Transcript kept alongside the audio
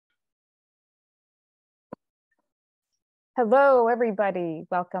Hello, everybody.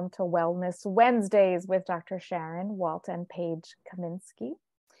 Welcome to Wellness Wednesdays with Dr. Sharon, Walt, and Paige Kaminksi.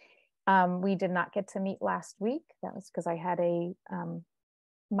 We did not get to meet last week. That was because I had a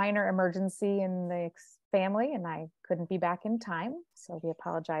minor emergency in the family and I couldn't be back in time. So we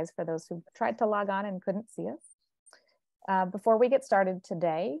apologize for those who tried to log on and couldn't see us. Before we get started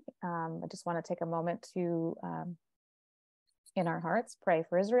today, I just want to take a moment to, in our hearts, pray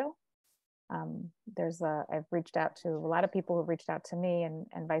for Israel. I've reached out to a lot of people who've reached out to me and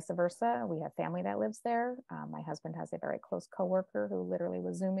vice versa. We have family that lives there. My husband has a very close coworker who literally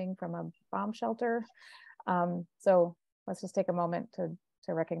was Zooming from a bomb shelter. So let's just take a moment to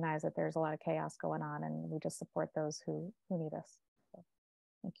recognize that there's a lot of chaos going on, and we just support those who need us. So,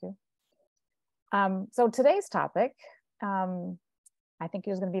 thank you. So today's topic, I think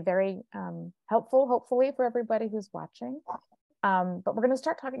is going to be very helpful, hopefully, for everybody who's watching. But we're going to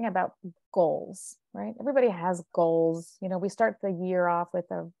start talking about goals, right? Everybody has goals. You know, we start the year off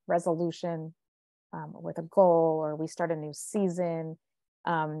with a resolution, with a goal, or we start a new season.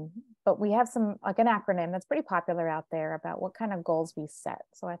 But we have an acronym that's pretty popular out there about what kind of goals we set.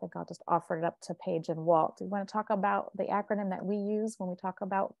 So I think I'll just offer it up to Paige and Walt. Do you want to talk about the acronym that we use when we talk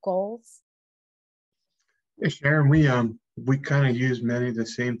about goals? Yeah, Sharon, we kind of use many of the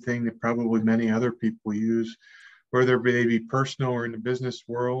same thing that probably many other people use, whether they be personal or in the business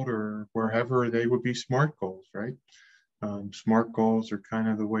world or wherever. They would be SMART goals, right? SMART goals are kind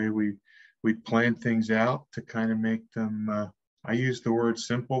of the way we plan things out to kind of make them, I use the word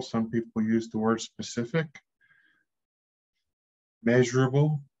simple. Some people use the word specific,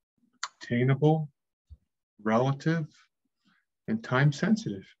 measurable, attainable, relative, and time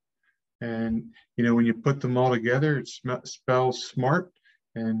sensitive. And, you know, when you put them all together, it spells SMART.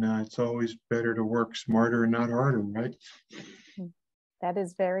 And it's always better to work smarter and not harder, right? That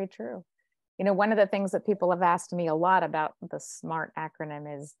is very true. You know, one of the things that people have asked me a lot about the SMART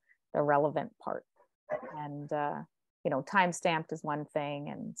acronym is the relevant part. And, you know, time stamped is one thing,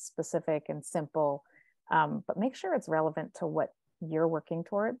 and specific and simple, but make sure it's relevant to what you're working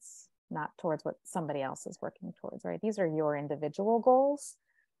towards, not towards what somebody else is working towards, right? These are your individual goals.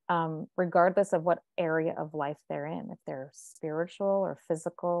 Regardless of what area of life they're in, if they're spiritual or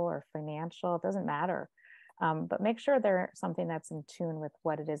physical or financial, it doesn't matter. But make sure they're something that's in tune with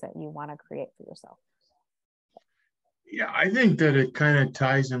what it is that you want to create for yourself. Yeah, I think that it kind of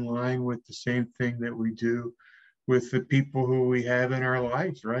ties in line with the same thing that we do with the people who we have in our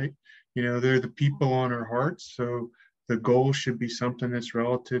lives, right? You know, they're the people on our hearts. So the goal should be something that's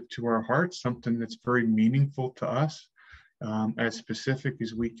relative to our hearts, something that's very meaningful to us. As specific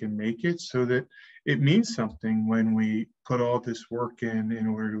as we can make it, so that it means something when we put all this work in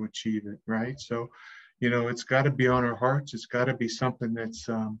order to achieve it, right? So, you know, it's got to be on our hearts. It's got to be something that's,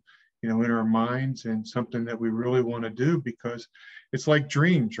 you know, in our minds, and something that we really want to do, because it's like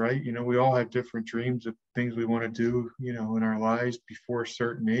dreams, right? You know, we all have different dreams of things we want to do, you know, in our lives before a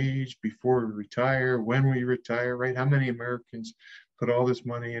certain age, before we retire, when we retire, right? How many Americans put all this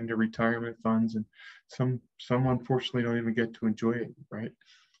money into retirement funds, and some unfortunately don't even get to enjoy it, right?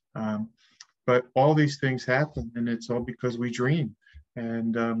 But all these things happen, and it's all because we dream.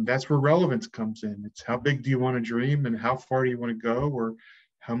 And that's where relevance comes in. It's how big do you want to dream, and how far do you want to go, or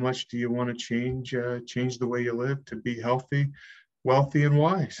how much do you want to change the way you live to be healthy, wealthy, and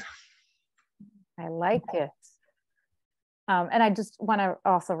wise. I like it. And I just want to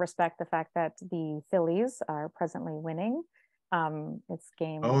also respect the fact that the Phillies are presently winning. It's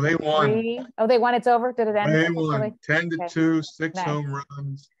game 3. They won. Oh, they won. It's over. Did it end? They won 10-2, 6 nice. home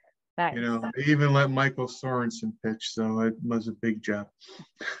runs. Nice. You know, they even let Michael Sorensen pitch, so it was a big job.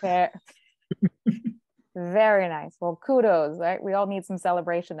 Very nice. Well, kudos, right? We all need some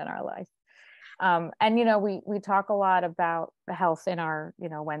celebration in our life. And, you know, we talk a lot about health in our, you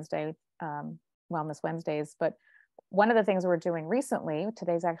know, Wednesday, Wellness Wednesdays, but one of the things we're doing recently,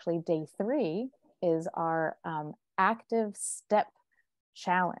 today's actually day 3, is our active step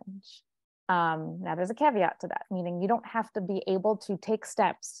challenge. Now there's a caveat to that, meaning you don't have to be able to take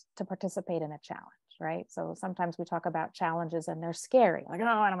steps to participate in a challenge, right? So sometimes we talk about challenges and they're scary, like, oh,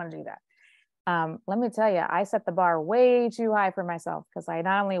 I don't want to do that. Let me tell you, I set the bar way too high for myself, because I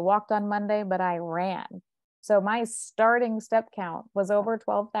not only walked on Monday, but I ran. So my starting step count was over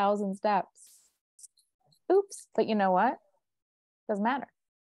 12,000 steps. Oops, but you know what? Doesn't matter.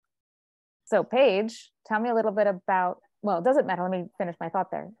 So Paige, tell me a little bit about, well, it doesn't matter. Let me finish my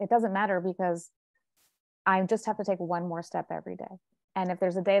thought there. It doesn't matter because I just have to take one more step every day. And if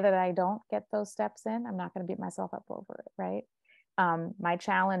there's a day that I don't get those steps in, I'm not going to beat myself up over it, right? My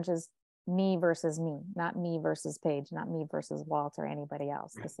challenge is me versus me, not me versus Paige, not me versus Walt or anybody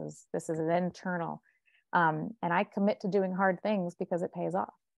else. This is an internal. And I commit to doing hard things because it pays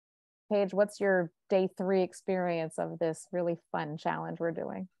off. Paige, what's your day 3 experience of this really fun challenge we're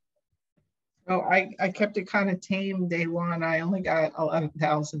doing? Oh, I kept it kind of tame day 1. I only got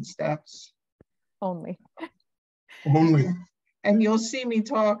 11,000 steps. Only. And you'll see me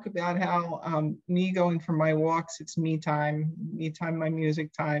talk about how me going for my walks, it's me time, my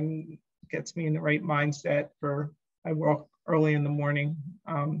music time gets me in the right mindset for, I walk early in the morning.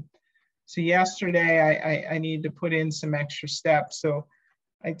 So yesterday I needed to put in some extra steps. So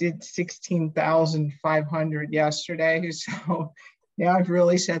I did 16,500 yesterday. So now I've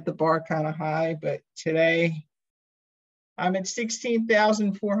really set the bar kind of high, but today I'm at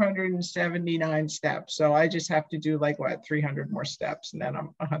 16,479 steps. So I just have to do like 300 more steps, and then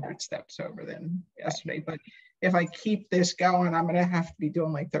I'm 100 steps over than yesterday. But if I keep this going, I'm going to have to be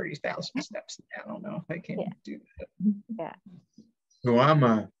doing like 30,000 steps. I don't know if I can do that. Yeah. So I'm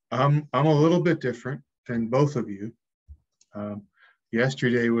a little bit different than both of you.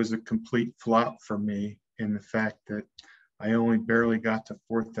 Yesterday was a complete flop for me in the fact that I only barely got to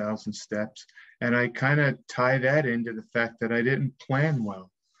 4,000 steps. And I kind of tie that into the fact that I didn't plan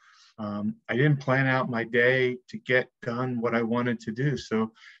well. I didn't plan out my day to get done what I wanted to do.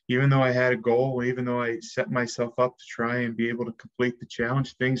 So even though I had a goal, even though I set myself up to try and be able to complete the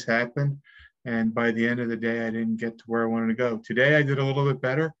challenge, things happened. And by the end of the day, I didn't get to where I wanted to go. Today, I did a little bit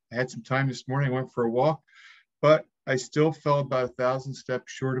better. I had some time this morning. I went for a walk, but I still fell about 1,000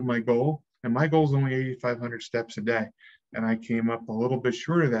 steps short of my goal. And my goal is only 8,500 steps a day. And I came up a little bit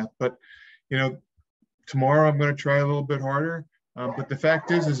short of that. But, you know, tomorrow I'm going to try a little bit harder. But the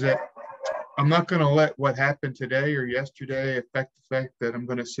fact is that I'm not going to let what happened today or yesterday affect the fact that I'm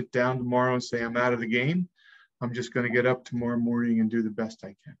going to sit down tomorrow and say I'm out of the game. I'm just going to get up tomorrow morning and do the best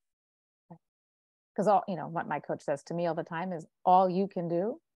I can. Because all, you know, what my coach says to me all the time is all you can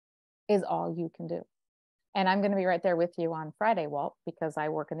do is all you can do. And I'm going to be right there with you on Friday, Walt, because I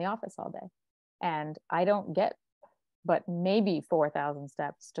work in the office all day and I don't get but maybe 4,000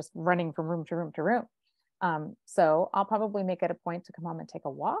 steps just running from room to room to room. So I'll probably make it a point to come home and take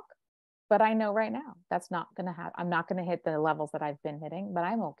a walk, but I know right now that's not going to happen. I'm not going to hit the levels that I've been hitting, but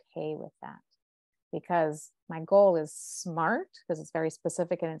I'm okay with that because my goal is smart because it's very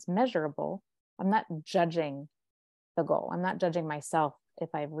specific and it's measurable. I'm not judging the goal. I'm not judging myself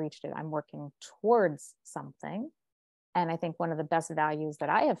if I've reached it. I'm working towards something. And I think one of the best values that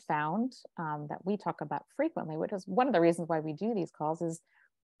I have found that we talk about frequently, which is one of the reasons why we do these calls, is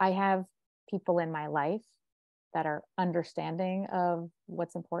I have people in my life that are understanding of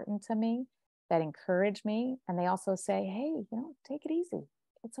what's important to me, that encourage me. And they also say, hey, you know, take it easy.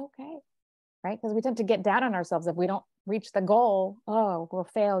 It's okay. Right? Because we tend to get down on ourselves if we don't reach the goal. Oh, we're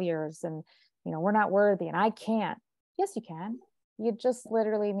failures and, you know, we're not worthy and I can't. Yes, you can. You just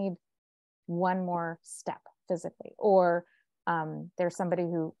literally need one more step physically, or there's somebody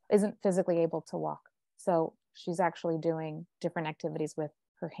who isn't physically able to walk. So she's actually doing different activities with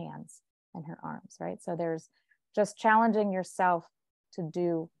her hands and her arms, right? So there's just challenging yourself to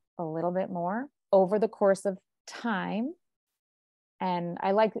do a little bit more over the course of time. And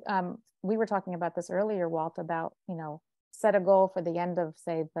I like, we were talking about this earlier, Walt, about, you know, set a goal for the end of,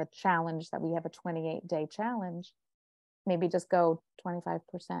 say, the challenge that we have a 28-day challenge, maybe just go 25%,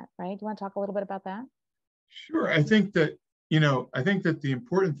 right? Do you want to talk a little bit about that? Sure. I think that, you know, I think that the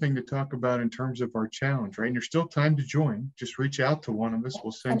important thing to talk about in terms of our challenge, right? And there's still time to join. Just reach out to one of us.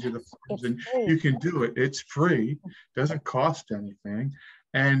 We'll send you the forms and you can do it. It's free. Doesn't cost anything.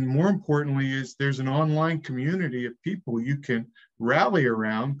 And more importantly is there's an online community of people you can rally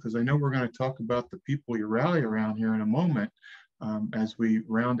around, because I know we're going to talk about the people you rally around here in a moment as we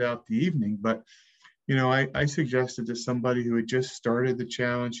round out the evening. But you know, I suggested to somebody who had just started the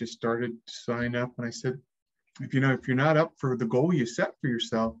challenge, just started to sign up, and I said, if you're not up for the goal you set for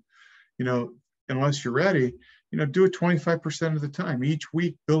yourself, you know, unless you're ready, you know, do it 25% of the time each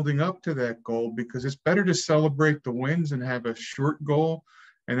week, building up to that goal, because it's better to celebrate the wins and have a short goal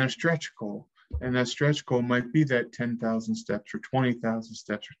and then a stretch goal. And that stretch goal might be that 10,000 steps or 20,000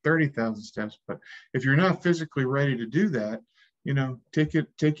 steps or 30,000 steps. But if you're not physically ready to do that, you know, take it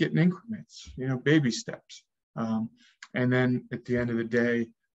in increments, you know, baby steps. And then at the end of the day,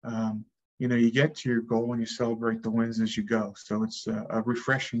 you know, you get to your goal and you celebrate the wins as you go. So it's a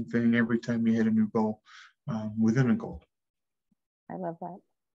refreshing thing every time you hit a new goal within a goal. I love that.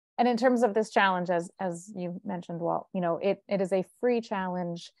 And in terms of this challenge, as you mentioned, Walt, you know, it is a free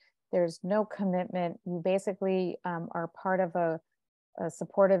challenge. There's no commitment. You basically are part of a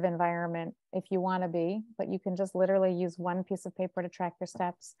supportive environment if you want to be, but you can just literally use one piece of paper to track your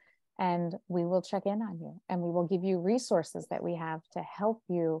steps, and we will check in on you and we will give you resources that we have to help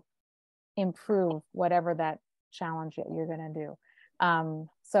you improve whatever that challenge that you're going to do.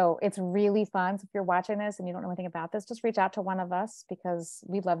 So it's really fun. So if you're watching this and you don't know anything about this, just reach out to one of us, because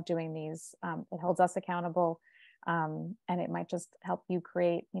we love doing these. It holds us accountable, and it might just help you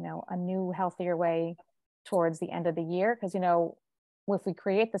create, a new, healthier way towards the end of the year. Because, if we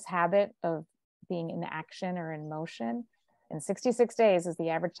create this habit of being in action or in motion, and 66 days is the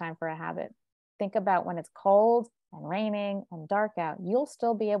average time for a habit. Think about when it's cold and raining and dark out, you'll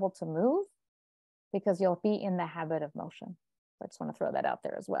still be able to move because you'll be in the habit of motion. I just want to throw that out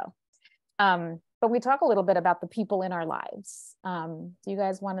there as well. But we talk a little bit about the people in our lives. Do you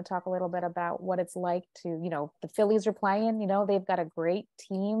guys want to talk a little bit about what it's like to, the Phillies are playing, they've got a great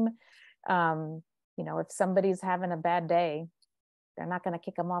team. If somebody's having a bad day, they're not going to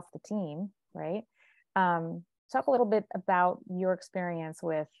kick them off the team, right? Talk a little bit about your experience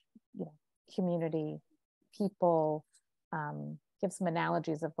with, community, people, give some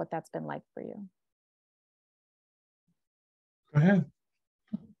analogies of what that's been like for you. Go ahead.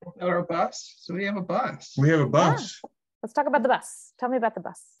 Our bus. So we have a bus. We have a bus. Yeah. Let's talk about the bus. Tell me about the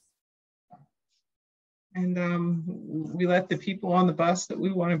bus. And we let the people on the bus that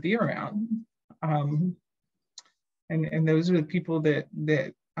we want to be around. And those are the people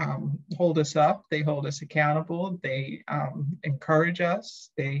that hold us up. They hold us accountable. They encourage us.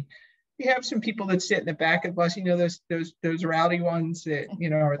 We have some people that sit in the back of the bus, those rowdy ones that,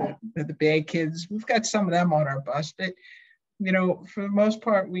 are the bad kids. We've got some of them on our bus, but, for the most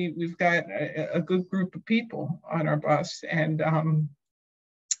part, we've got a good group of people on our bus. And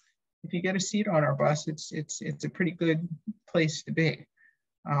if you get a seat on our bus, it's a pretty good place to be.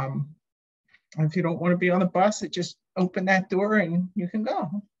 If you don't want to be on the bus, just open that door and you can go.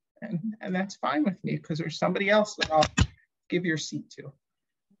 And that's fine with me, because there's somebody else that I'll give your seat to.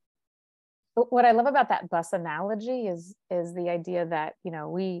 What I love about that bus analogy is the idea that,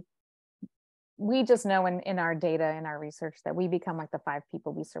 we just know in our data, in our research, that we become like the 5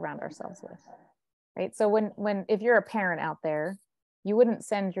 people we surround ourselves with, right? So if you're a parent out there, you wouldn't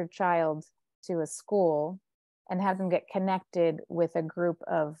send your child to a school and have them get connected with a group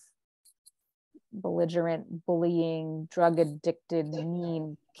of belligerent, bullying, drug addicted,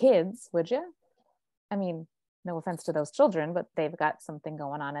 mean kids, would you? I mean, no offense to those children, but they've got something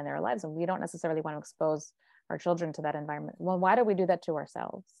going on in their lives, and we don't necessarily want to expose our children to that environment. Well, why do we do that to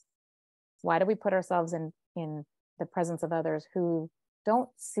ourselves? Why do we put ourselves in the presence of others who don't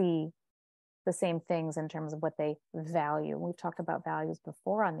see the same things in terms of what they value? We've talked about values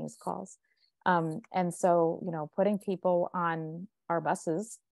before on these calls. And so, putting people on our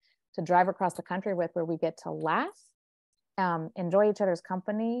buses to drive across the country with, where we get to laugh, enjoy each other's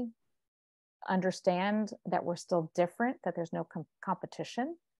company, understand that we're still different, that there's no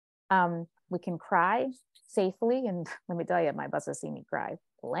competition. We can cry safely. And let me tell you, my buses see me cry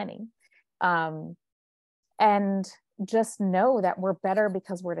plenty. And just know that we're better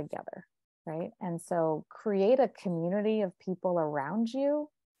because we're together, right? And so create a community of people around you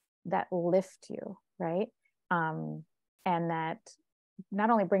that lift you, right? And that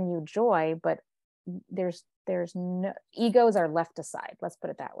not only bring you joy, but there's no egos are left aside. Let's put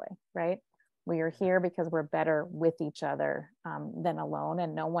it that way, right? We are here because we're better with each other than alone,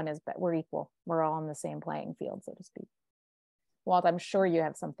 and no one is, but we're equal. We're all on the same playing field, so to speak. Walt, I'm sure you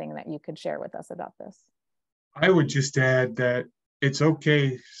have something that you could share with us about this. I would just add that it's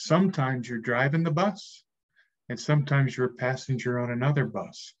okay. Sometimes you're driving the bus and sometimes you're a passenger on another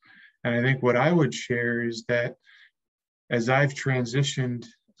bus. And I think what I would share is that as I've transitioned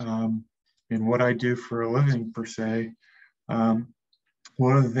in what I do for a living, per se,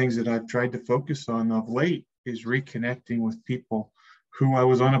 one of the things that I've tried to focus on of late is reconnecting with people who I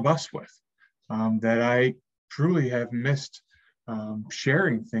was on a bus with, that I truly have missed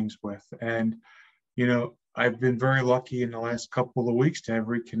sharing things with. And, I've been very lucky in the last couple of weeks to have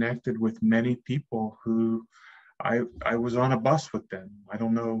reconnected with many people who I was on a bus with them. I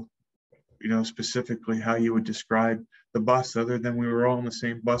don't know, specifically how you would describe the bus, other than we were all in the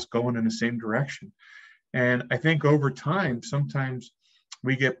same bus going in the same direction. And I think over time, sometimes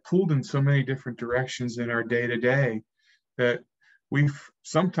we get pulled in so many different directions in our day-to-day that we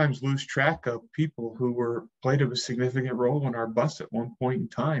sometimes lose track of people who played a significant role in our bus at one point in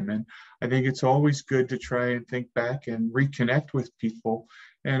time. And I think it's always good to try and think back and reconnect with people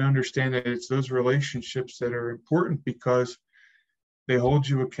and understand that it's those relationships that are important, because they hold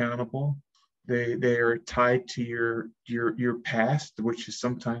you accountable. They are tied to your past, which is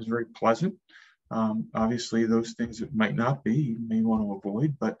sometimes very pleasant. Obviously, those things that might not be, you may want to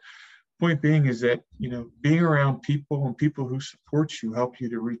avoid. But point being is that, being around people and people who support you help you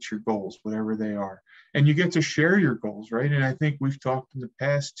to reach your goals, whatever they are. and you get to share your goals, right? And I think we've talked in the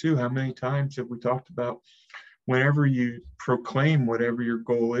past too, how many times have we talked about whenever you proclaim whatever your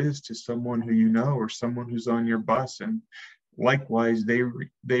goal is to someone who you know or someone who's on your bus, and likewise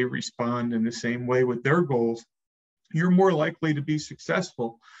they respond in the same way with their goals, you're more likely to be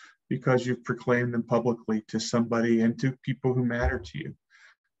successful because you've proclaimed them publicly to somebody and to people who matter to you.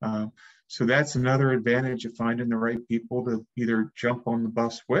 So that's another advantage of finding the right people to either jump on the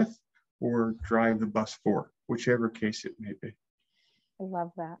bus with or drive the bus for, whichever case it may be. I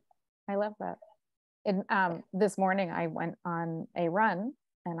love that. I love that. And this morning I went on a run,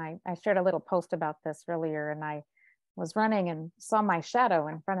 and I shared a little post about this earlier, and I was running and saw my shadow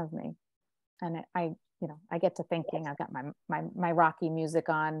in front of me. And I get to thinking, I've got my Rocky music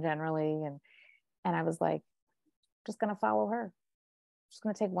on generally. And I was like, just going to follow her. Just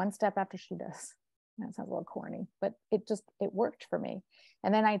going to take one step after she does. That sounds a little corny, but it worked for me.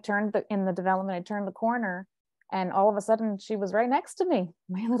 And then I turned the corner, and all of a sudden she was right next to me.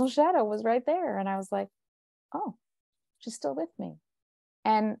 My little shadow was right there. And I was like, oh, she's still with me.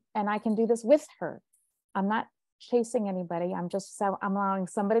 And I can do this with her. I'm not chasing anybody. I'm allowing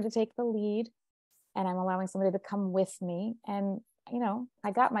somebody to take the lead, and I'm allowing somebody to come with me. And,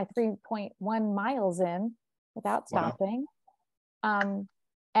 I got my 3.1 miles in without stopping. Wow.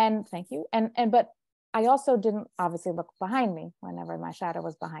 And thank you. But I also didn't obviously look behind me whenever my shadow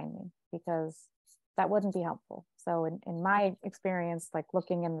was behind me, because that wouldn't be helpful. So in my experience, like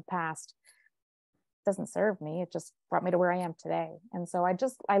looking in the past doesn't serve me. It just brought me to where I am today. And so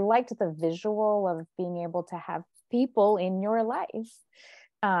I liked the visual of being able to have people in your life.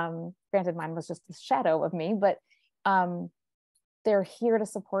 Granted, mine was just a shadow of me, but they're here to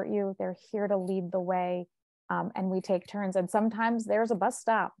support you. They're here to lead the way. And we take turns. And sometimes there's a bus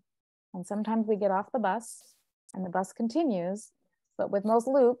stop, and sometimes we get off the bus and the bus continues. But with most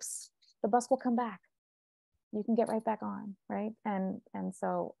loops, the bus will come back. You can get right back on, right? And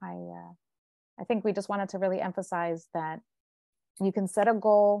so I think we just wanted to really emphasize that you can set a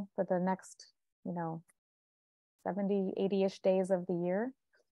goal for the next, 70, 80-ish days of the year.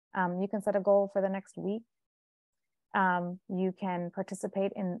 You can set a goal for the next week. You can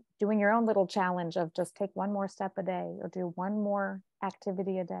participate in doing your own little challenge of just take one more step a day or do one more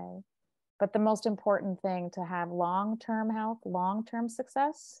activity a day. But the most important thing to have long-term health, long-term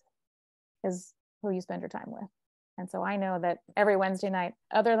success is who you spend your time with. And so I know that every Wednesday night,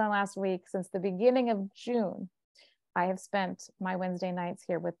 other than last week, since the beginning of June, I have spent my Wednesday nights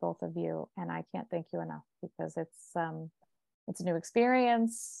here with both of you. And I can't thank you enough, because it's a new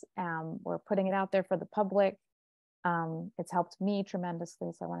experience. We're putting it out there for the public. It's helped me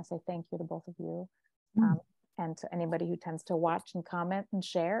tremendously. So I want to say thank you to both of you. And to anybody who tends to watch and comment and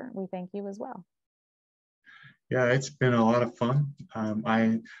share, we thank you as well. Yeah, it's been a lot of fun.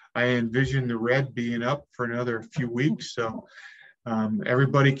 I envision the red being up for another few weeks. So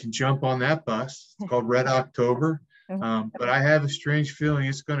everybody can jump on that bus. It's called Red October. But I have a strange feeling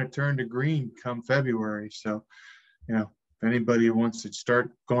it's going to turn to green come February. So, if anybody wants to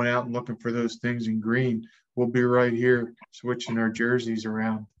start going out and looking for those things in green, we'll be right here switching our jerseys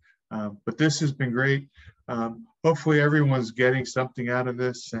around. But this has been great. Hopefully everyone's getting something out of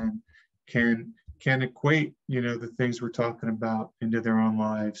this and can equate, the things we're talking about into their own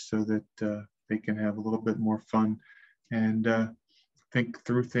lives, so that they can have a little bit more fun and think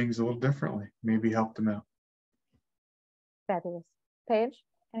through things a little differently, maybe help them out. Fabulous. Paige,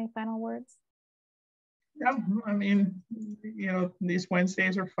 any final words? Yeah, I mean, these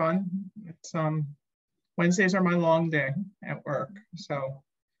Wednesdays are fun. It's Wednesdays are my long day at work, so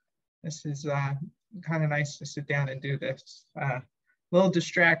this is kind of nice to sit down and do this. A little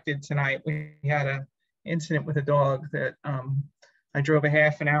distracted tonight. We had an incident with a dog that I drove a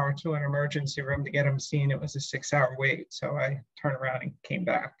half an hour to an emergency room to get him seen. It was a 6-hour wait, so I turned around and came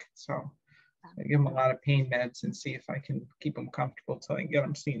back. So I give him a lot of pain meds and see if I can keep him comfortable till I can get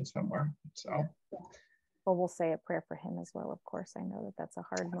him seen somewhere. So. Well, we'll say a prayer for him as well, of course. I know that that's a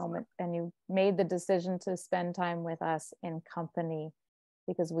hard moment, and you made the decision to spend time with us in company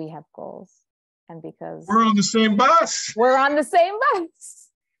because we have goals and because we're on the same bus. We're on the same bus.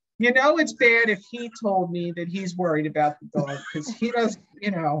 It's bad if he told me that he's worried about the dog, because he does,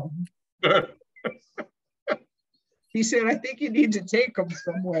 he said, I think you need to take him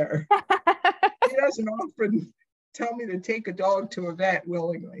somewhere. He doesn't often tell me to take a dog to a vet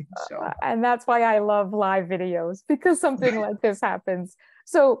willingly. So. And that's why I love live videos, because something like this happens.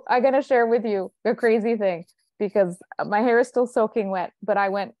 So I'm going to share with you a crazy thing, because my hair is still soaking wet, but I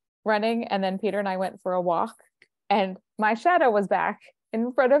went running, and then Peter and I went for a walk, and my shadow was back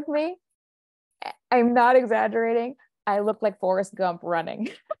in front of me. I'm not exaggerating. I looked like Forrest Gump running.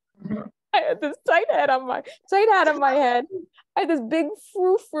 I had this tight hat on my head. I had this big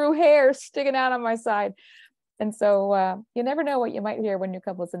frou-frou hair sticking out on my side. And so you never know what you might hear when you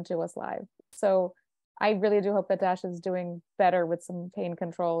come listen to us live. So I really do hope that Dash is doing better with some pain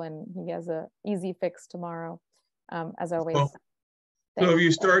control and he has an easy fix tomorrow, as always. Well, so if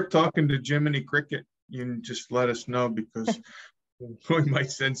you start talking to Jiminy Cricket, you can just let us know because we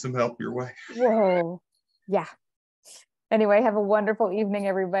might send some help your way. Whoa. Yeah. Anyway, have a wonderful evening,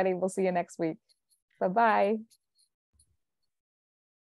 everybody. We'll see you next week. Bye-bye.